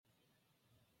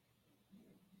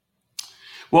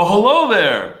Well, hello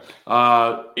there.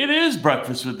 It is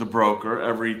Breakfast with the Broker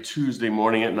every Tuesday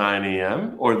morning at 9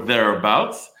 a.m. or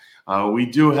thereabouts. We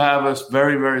do have a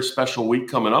very, very special week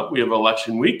coming up. We have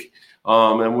election week,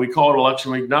 and we call it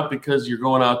election week not because you're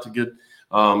going out to get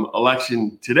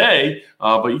election today,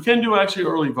 but you can do actually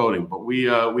early voting. But we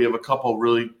have a couple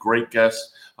really great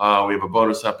guests. We have a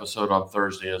bonus episode on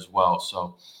Thursday as well.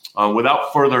 So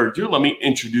without further ado, let me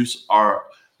introduce our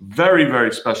very,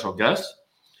 very special guest.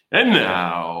 And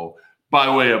now,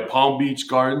 by way of Palm Beach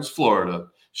Gardens, Florida,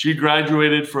 she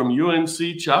graduated from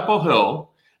UNC Chapel Hill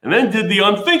and then did the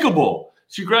unthinkable.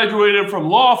 She graduated from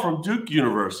law from Duke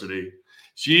University.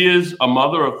 She is a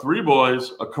mother of 3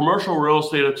 boys, a commercial real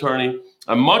estate attorney,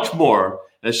 and much more,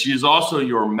 as she is also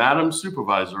your Madam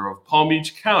Supervisor of Palm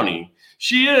Beach County.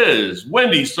 She is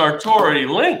Wendy Sartori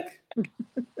Link.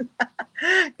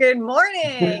 Good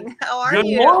morning. How are you?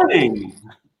 Good morning.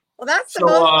 Well, that's the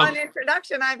most fun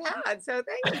introduction I've had, so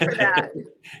thank you for that.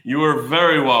 You are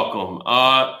very welcome.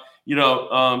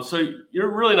 So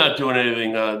you're really not doing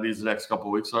anything these next couple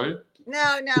of weeks, are you?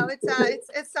 No,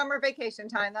 it's summer vacation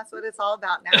time. That's what it's all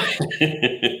about now.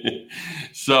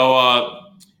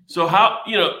 So how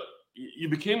you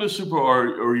became the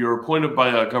or you're appointed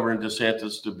by Governor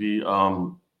DeSantis to be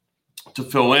to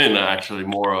fill in actually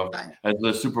more of as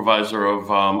the supervisor of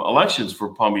elections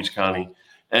for Palm Beach County.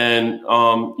 And,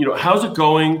 how's it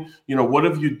going? What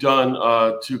have you done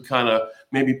to kind of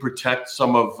maybe protect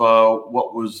some of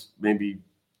what was maybe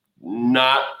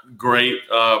not great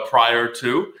prior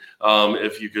to?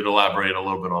 If you could elaborate a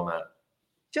little bit on that.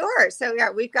 Sure. So, yeah,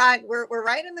 we're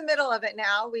right in the middle of it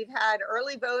now. We've had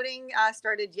early voting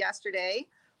started yesterday.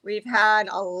 We've had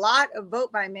a lot of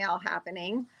vote by mail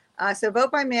happening. So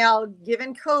vote by mail,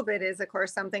 given COVID, is, of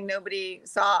course, something nobody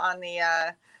saw on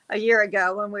the a year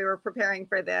ago when we were preparing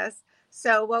for this.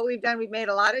 So what we've done, we've made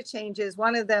a lot of changes.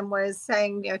 One of them was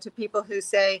saying, to people who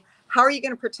say, how are you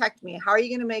going to protect me? How are you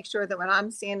going to make sure that when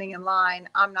I'm standing in line,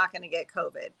 I'm not going to get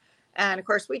COVID? And of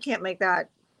course, we can't make that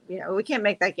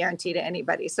guarantee to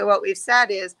anybody. So what we've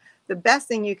said is the best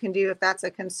thing you can do if that's a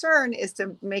concern is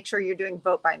to make sure you're doing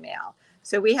vote by mail.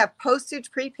 So we have postage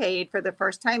prepaid for the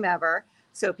first time ever.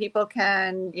 So people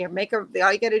can,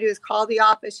 all you got to do is call the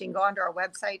office. You can go onto our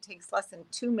website. It takes less than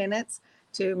 2 minutes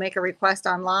to make a request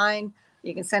online.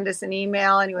 You can send us an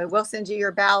email. Anyway, we'll send you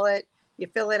your ballot. You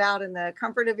fill it out in the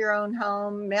comfort of your own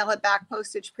home, mail it back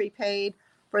postage prepaid.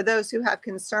 For those who have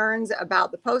concerns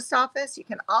about the post office, you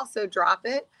can also drop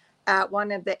it at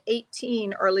one of the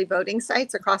 18 early voting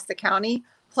sites across the county,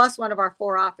 plus one of our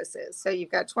 4 offices. So you've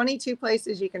got 22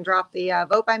 places you can drop the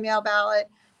vote by mail ballot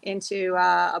into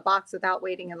a box without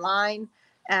waiting in line.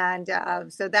 And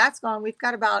so that's gone. We've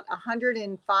got about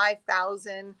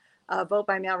 105,000 vote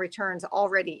by mail returns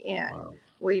already in. Wow.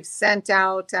 We've sent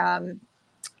out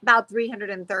about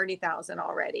 330,000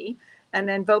 already. And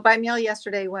then vote by mail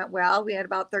yesterday went well. We had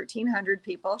about 1,300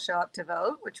 people show up to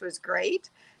vote, which was great.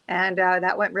 And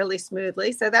that went really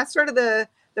smoothly. So that's sort of the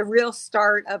real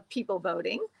start of people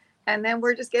voting. And then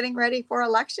we're just getting ready for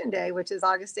Election Day, which is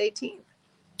August 18th.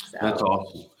 So, that's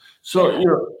awesome. So,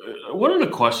 one of the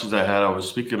questions I had, I was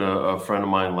speaking to a friend of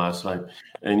mine last night,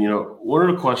 and, one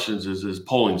of the questions is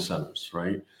polling centers,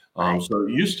 right? Right. So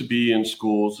it used to be in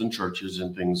schools and churches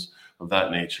and things of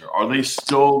that nature. Are they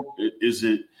still, is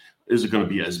it going to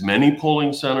be as many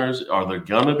polling centers? Are they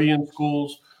going to be in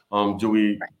schools? Do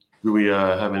we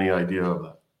have any idea of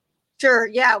that? Sure.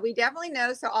 Yeah, we definitely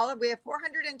know. So we have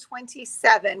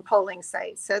 427 polling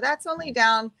sites. So that's only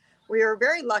down. We were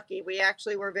very lucky. We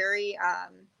actually were very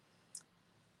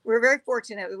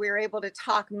fortunate. We were able to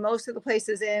talk most of the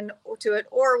places into it,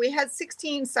 or we had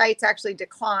 16 sites actually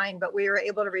decline, but we were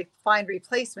able to find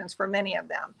replacements for many of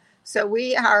them. So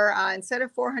we are, instead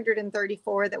of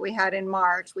 434 that we had in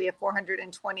March, we have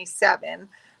 427.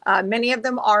 Many of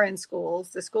them are in schools.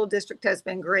 The school district has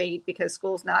been great because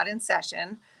school's not in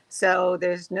session. So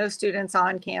there's no students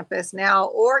on campus now,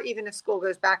 or even if school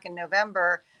goes back in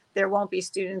November, there won't be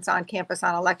students on campus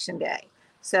on Election Day.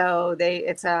 So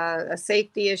it's a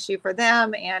safety issue for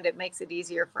them, and it makes it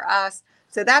easier for us.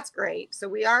 So that's great. So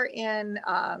we are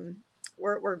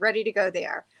we're ready to go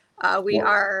there. We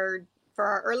are, for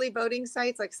our early voting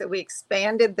sites, like I said, we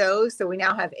expanded those. So we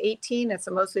now have 18. It's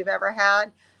the most we've ever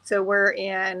had. So we're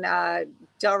in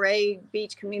Delray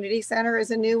Beach Community Center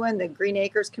is a new one. The Green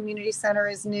Acres Community Center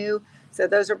is new. So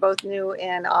those are both new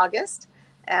in August.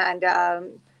 And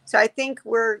so I think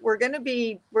we're going to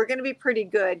be pretty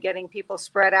good getting people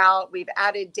spread out. We've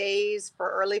added days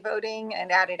for early voting and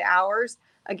added hours.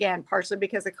 Again, partially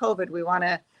because of COVID, we want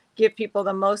to give people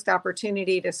the most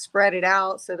opportunity to spread it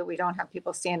out so that we don't have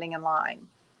people standing in line.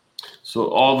 So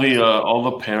all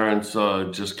the parents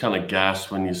just kind of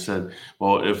gasped when you said,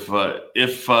 "Well, if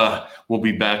we'll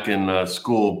be back in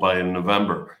school by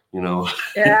November," you know.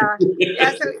 Yeah.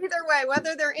 Yeah. So either way,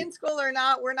 whether they're in school or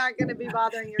not, we're not going to be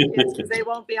bothering your kids because they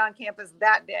won't be on campus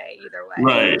that day either way.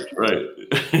 Right, right.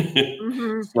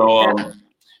 Hmm. So, Yeah.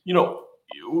 you know,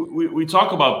 we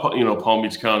talk about, Palm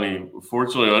Beach County,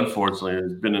 fortunately or unfortunately,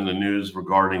 has been in the news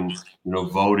regarding,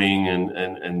 voting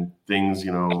and things,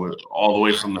 all the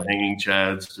way from the hanging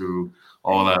chads to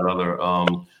all that other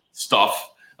stuff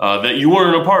that you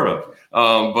weren't a part of.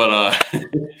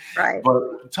 Right.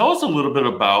 But tell us a little bit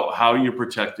about how you're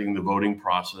protecting the voting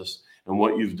process and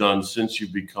what you've done since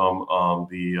you've become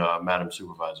the Madam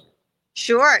Supervisor.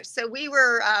 Sure. So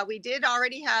we did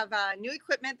already have new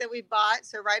equipment that we bought.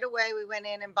 So right away we went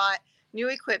in and bought new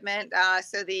equipment.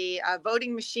 So the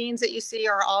voting machines that you see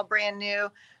are all brand new.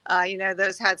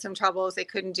 Those had some troubles. They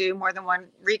couldn't do more than one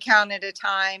recount at a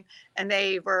time, and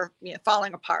they were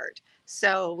falling apart.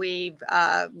 So we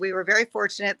were very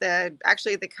fortunate that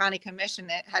actually the county commission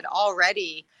had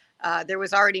already. There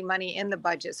was already money in the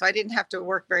budget, so I didn't have to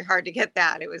work very hard to get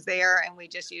that. It was there, and we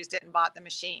just used it and bought the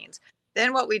machines.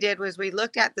 Then what we did was we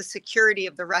looked at the security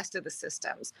of the rest of the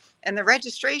systems. And the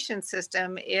registration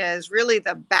system is really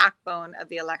the backbone of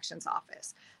the elections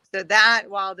office. So that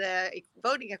while the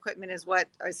voting equipment is what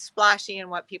is splashy and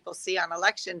what people see on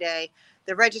election day,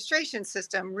 the registration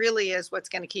system really is what's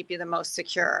going to keep you the most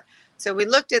secure. So we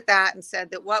looked at that and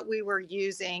said that what we were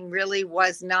using really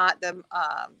was not the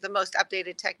most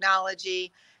updated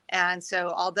technology. And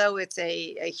so, although it's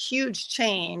a huge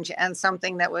change and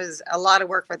something that was a lot of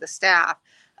work for the staff,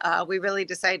 we really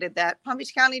decided that Palm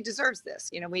Beach County deserves this.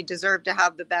 We deserve to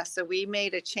have the best. So we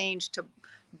made a change to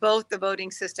both the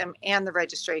voting system and the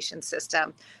registration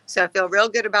system. So I feel real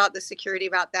good about the security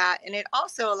about that. And it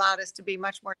also allowed us to be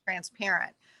much more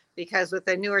transparent because with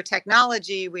the newer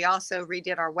technology, we also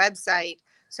redid our website.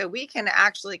 So we can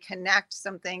actually connect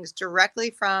some things directly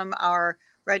from our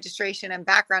registration and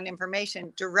background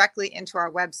information directly into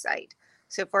our website.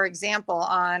 So for example,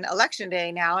 on election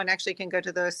day now, and actually you can go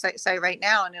to the site right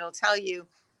now and it'll tell you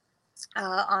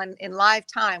in live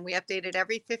time, we updated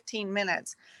every 15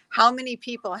 minutes, how many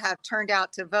people have turned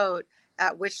out to vote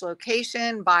at which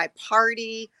location, by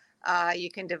party. You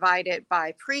can divide it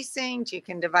by precinct. You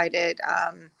can divide it,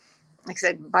 like I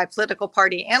said, by political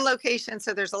party and location.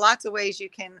 So there's lots of ways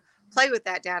you can play with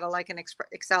that data like an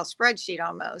Excel spreadsheet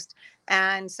almost.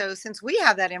 And so since we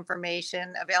have that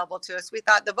information available to us, we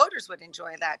thought the voters would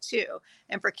enjoy that too.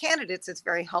 And for candidates, it's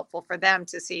very helpful for them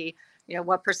to see,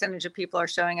 what percentage of people are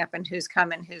showing up and who's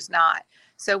coming, who's not.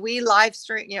 So we live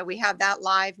stream, we have that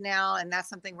live now, and that's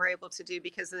something we're able to do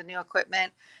because of the new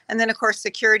equipment. And then of course,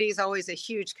 security is always a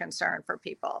huge concern for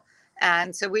people.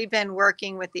 And so we've been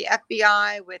working with the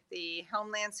FBI, with the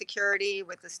Homeland Security,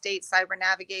 with the state cyber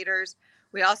navigators.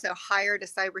 We also hired a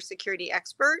cybersecurity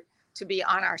expert to be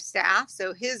on our staff.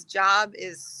 So his job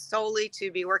is solely to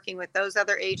be working with those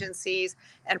other agencies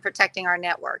and protecting our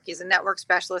network. He's a network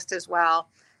specialist as well.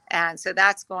 And so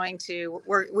that's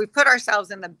we put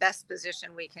ourselves in the best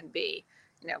position we can be.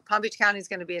 Palm Beach County is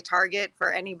going to be a target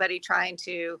for anybody trying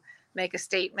to make a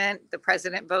statement. The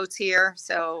president votes here.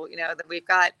 So, that we've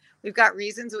got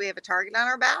reasons we have a target on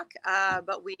our back,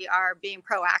 but we are being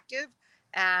proactive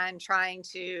and trying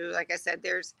to, like I said,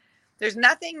 there's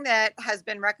nothing that has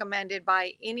been recommended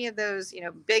by any of those,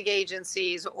 big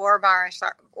agencies or by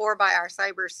our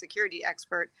cybersecurity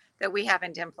expert that we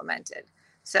haven't implemented.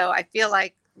 So I feel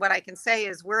like what I can say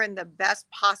is we're in the best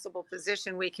possible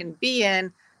position we can be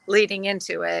in leading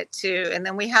into it too. And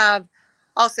then we have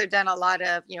also done a lot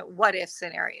of, what if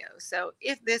scenarios. So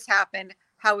if this happened,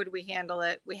 how would we handle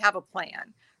it? We have a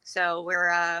plan. So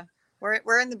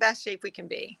we're in the best shape we can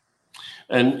be.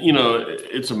 And,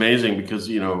 it's amazing because,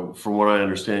 from what I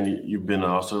understand, you've been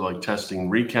also like testing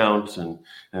recounts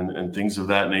and things of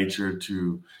that nature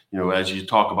to, as you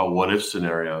talk about what if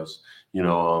scenarios,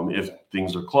 if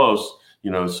things are close,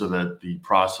 so that the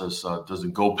process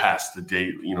doesn't go past the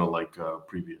date, like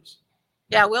previous.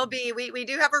 Yeah, we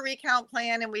do have a recount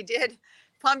plan, and we did.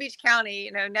 Palm Beach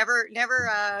County,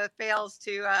 never fails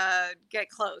to get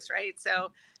close, right?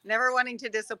 So never wanting to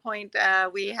disappoint.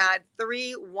 We had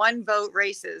 3 1-vote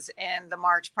races in the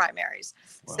March primaries.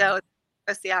 Wow. So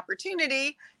that's the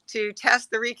opportunity to test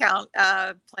the recount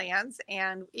plans.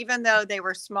 And even though they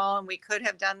were small and we could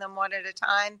have done them one at a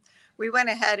time, we went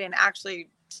ahead and actually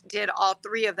did all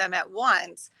 3 of them at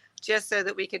once, just so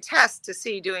that we could test to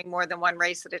see doing more than one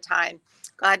race at a time.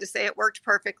 Glad to say it worked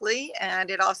perfectly. And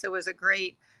it also was a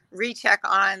great recheck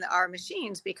on our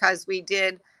machines because we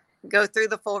did go through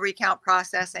the full recount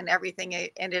process and everything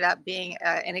ended up being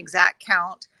an exact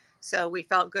count. So we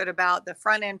felt good about the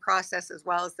front end process as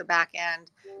well as the back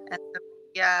end. And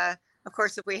so of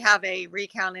course, if we have a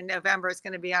recount in November, it's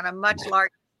going to be on a much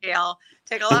larger scale,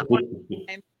 take a lot more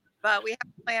time, but we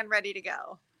have a plan ready to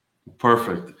go.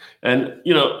 Perfect. And,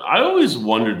 I always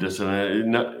wondered this,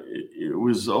 and it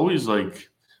was always like,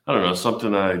 I don't know,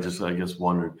 something I guess,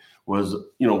 wondered was,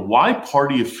 why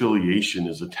party affiliation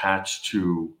is attached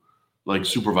to like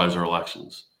supervisor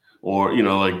elections, or,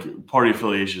 like party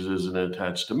affiliation isn't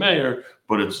attached to mayor,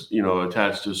 but it's,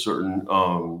 attached to certain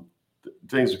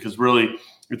things, because really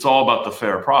it's all about the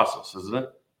fair process, isn't it?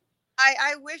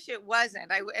 I wish it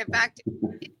wasn't. In fact,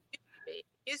 it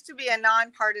used to be a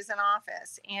nonpartisan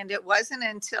office, and it wasn't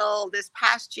until this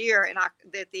past year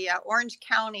that the Orange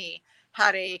County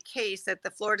had a case that the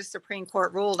Florida Supreme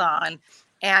Court ruled on,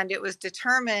 and it was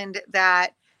determined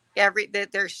that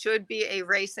there should be a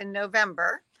race in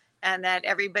November, and that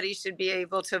everybody should be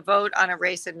able to vote on a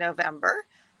race in November.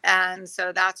 And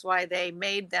so that's why they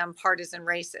made them partisan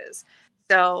races.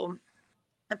 So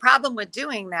the problem with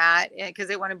doing that, because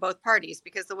they wanted both parties,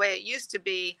 because the way it used to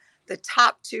be, the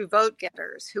top two vote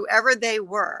getters, whoever they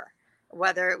were,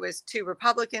 whether it was two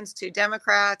Republicans, two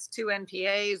Democrats, two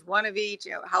NPAs, one of each,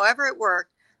 however it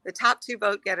worked, the top two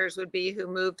vote getters would be who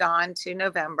moved on to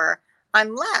November,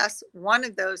 unless one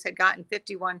of those had gotten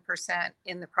 51%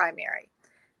 in the primary.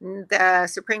 The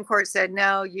Supreme Court said,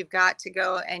 no, you've got to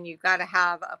go and you've got to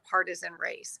have a partisan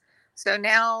race. So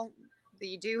now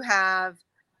you do have,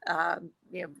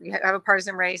 you have a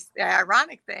partisan race. The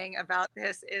ironic thing about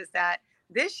this is that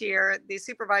this year, the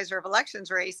supervisor of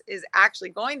elections race is actually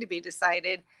going to be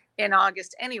decided in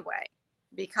August anyway,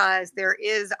 because there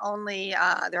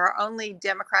are only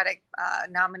Democratic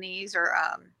nominees or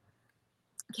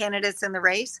candidates in the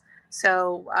race.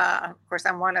 So, of course,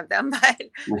 I'm one of them. But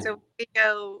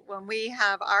so when we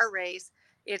have our race,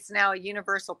 it's now a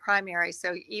universal primary.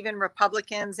 So even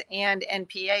Republicans and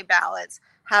NPA ballots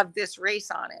have this race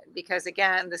on it, because,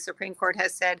 again, the Supreme Court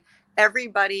has said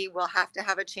everybody will have to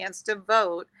have a chance to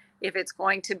vote if it's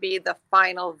going to be the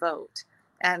final vote.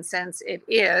 And since it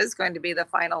is going to be the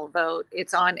final vote,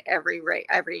 it's on every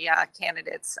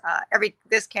candidate's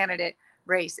this candidate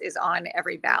race is on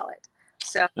every ballot.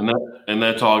 So and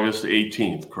that's August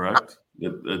 18th, correct?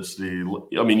 It's you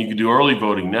can do early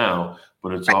voting now,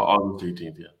 but it's August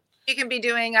 18th. Yeah, you can be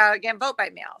doing again vote by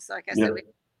mail. So like I said, we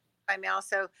by mail.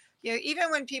 So even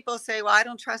when people say, "Well, I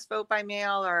don't trust vote by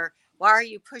mail," or "Why are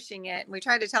you pushing it?" and we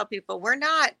try to tell people we're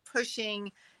not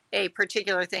pushing a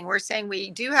particular thing. We're saying we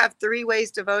do have 3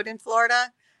 ways to vote in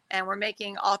Florida, and we're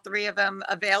making all 3 of them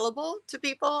available to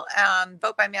people.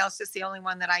 Vote by mail is just the only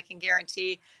one that I can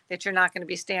guarantee that you're not going to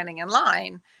be standing in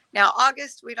line. Now,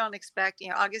 August, we don't expect,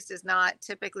 August is not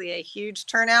typically a huge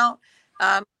turnout.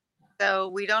 So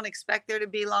we don't expect there to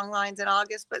be long lines in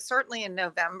August, but certainly in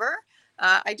November,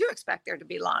 I do expect there to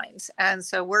be lines. And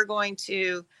so we're going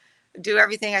to do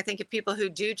everything. I think if people who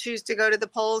do choose to go to the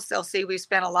polls, they'll see we've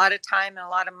spent a lot of time and a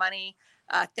lot of money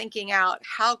thinking out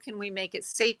how can we make it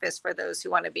safest for those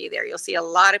who want to be there. You'll see a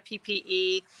lot of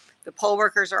PPE. The poll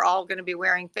workers are all going to be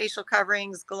wearing facial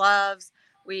coverings, gloves.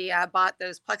 We bought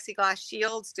those plexiglass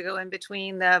shields to go in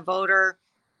between the voter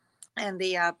and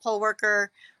the poll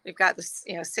worker. We've got this,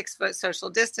 6-foot social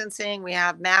distancing. We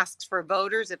have masks for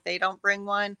voters if they don't bring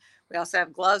one. We also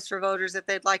have gloves for voters if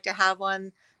they'd like to have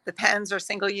one. The pens are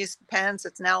single-use pens.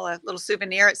 It's now a little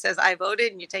souvenir. It says "I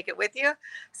voted," and you take it with you,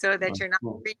 so that you're not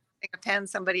reading a pen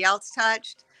somebody else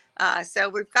touched. So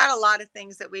we've got a lot of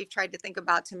things that we've tried to think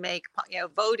about to make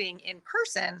voting in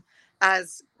person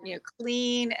as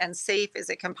clean and safe as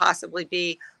it can possibly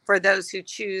be for those who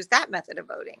choose that method of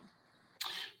voting.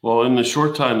 Well, in the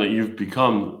short time that you've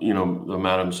become, the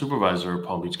Madam Supervisor of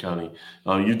Palm Beach County,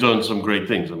 you've done some great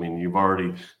things. I mean, you've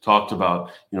already talked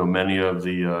about, many of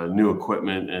the new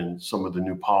equipment and some of the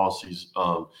new policies,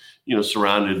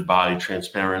 surrounded by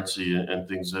transparency and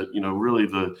things that, really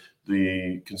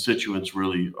the constituents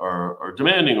really are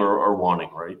demanding or are wanting,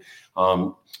 right?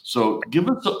 So give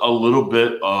us a little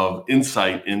bit of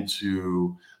insight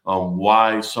into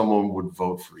why someone would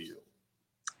vote for you.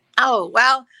 Oh,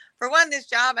 well, for one, this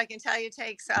job, I can tell you,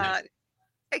 takes a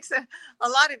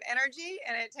lot of energy,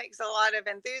 and it takes a lot of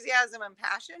enthusiasm and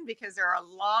passion, because there are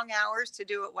long hours to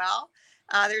do it well.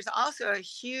 There's also a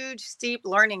huge, steep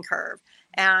learning curve.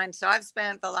 And so I've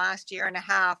spent the last year and a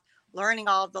half learning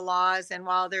all of the laws. And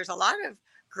while there's a lot of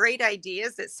great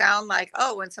ideas that sound like,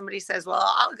 oh, when somebody says,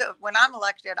 well, I'll go, when I'm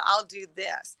elected, I'll do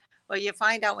this. Well, you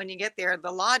find out when you get there,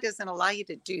 the law doesn't allow you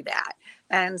to do that.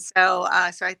 And so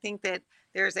I think that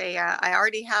I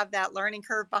already have that learning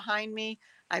curve behind me.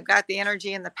 I've got the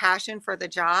energy and the passion for the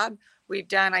job. We've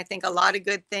done, I think, a lot of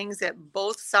good things that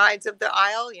both sides of the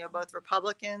aisle, both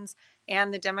Republicans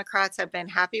and the Democrats have been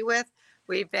happy with.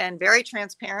 We've been very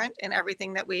transparent in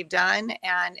everything that we've done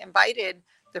and invited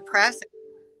the press and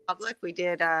the public. We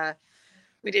did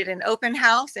an open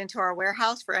house into our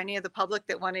warehouse for any of the public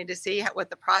that wanted to see what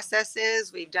the process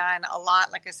is. We've done a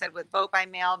lot, like I said, with vote by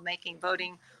mail, making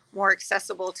voting more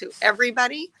accessible to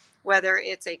everybody, whether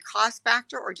it's a cost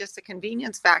factor or just a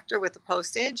convenience factor with the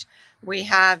postage. We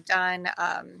have done,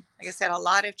 like I said, a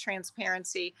lot of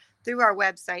transparency through our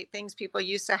website, things people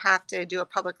used to have to do a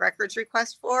public records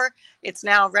request for. It's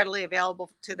now readily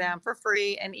available to them for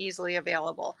free and easily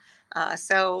available.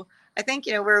 So I think,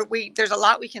 there's a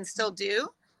lot we can still do.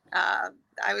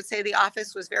 I would say the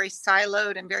office was very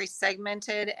siloed and very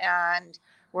segmented, and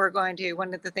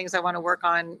one of the things I want to work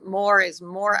on more is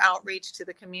more outreach to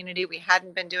the community. We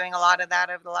hadn't been doing a lot of that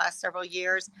over the last several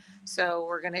years. So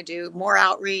we're going to do more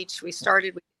outreach. We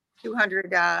started with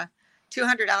 200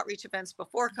 outreach events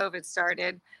before COVID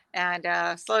started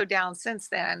and slowed down since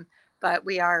then. But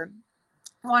we are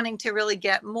wanting to really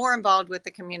get more involved with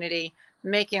the community,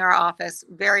 making our office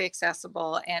very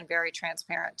accessible and very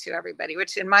transparent to everybody,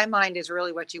 which in my mind is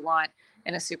really what you want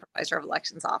in a supervisor of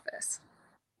elections office.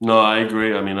 No, I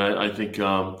agree. I mean, I think,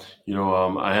 I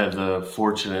had the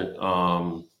fortunate,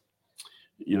 to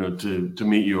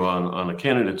meet you on a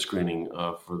candidate screening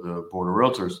for the Board of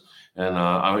Realtors. And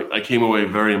I came away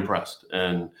very impressed.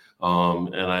 And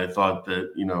I thought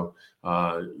that,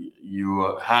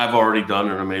 you have already done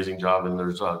an amazing job, and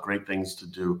there's great things to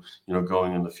do,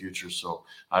 going in the future. So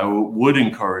I would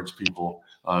encourage people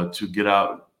to get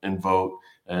out and vote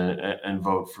and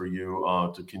vote for you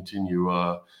to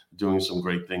continue doing some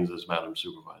great things as Madam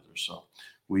Supervisor. So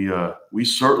we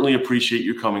certainly appreciate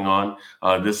you coming on.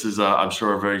 This is, I'm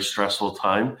sure, a very stressful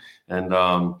time, and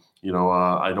I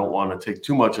don't want to take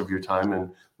too much of your time,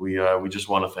 and we just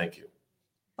want to thank you.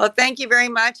 Well, thank you very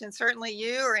much, and certainly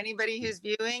you or anybody who's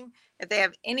viewing, if they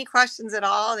have any questions at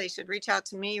all, they should reach out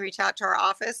to me, reach out to our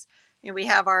office. We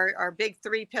have our big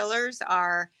three pillars: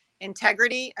 our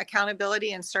integrity,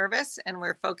 accountability, and service. And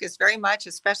we're focused very much,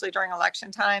 especially during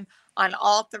election time, on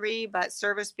all three, but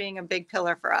service being a big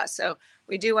pillar for us. So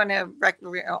we do want to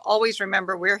always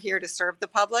remember we're here to serve the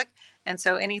public. And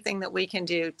so anything that we can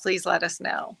do, please let us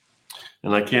know.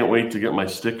 And I can't wait to get my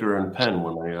sticker and pen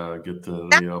when I get to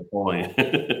the polling.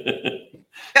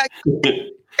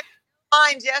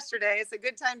 Lines yesterday. It's a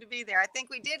good time to be there. I think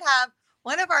we did have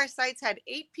one of our sites had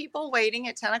 8 people waiting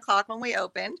at 10 o'clock when we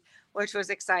opened, which was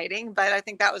exciting. But I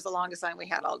think that was the longest line we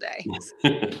had all day.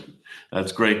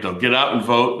 That's great, though. Get out and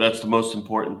vote. That's the most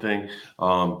important thing.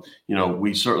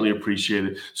 We certainly appreciate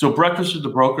it. So Breakfast with the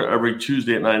Broker every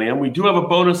Tuesday at 9 a.m. We do have a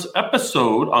bonus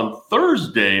episode on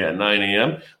Thursday at 9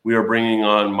 a.m. We are bringing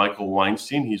on Michael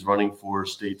Weinstein. He's running for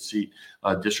state seat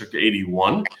District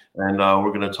 81. And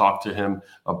we're going to talk to him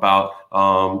about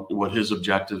what his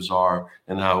objectives are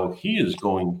and how he is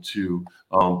going to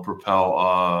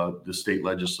propel the state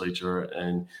legislature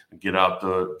and get out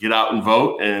and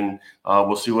vote. And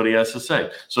we'll see what he has to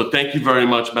say. So thank you very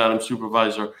much, Madam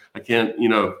Supervisor. I can't,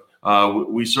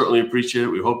 we certainly appreciate it.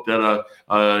 We hope that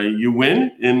you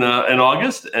win in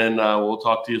August, and we'll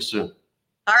talk to you soon.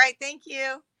 All right. Thank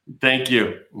you. Thank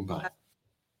you. Bye.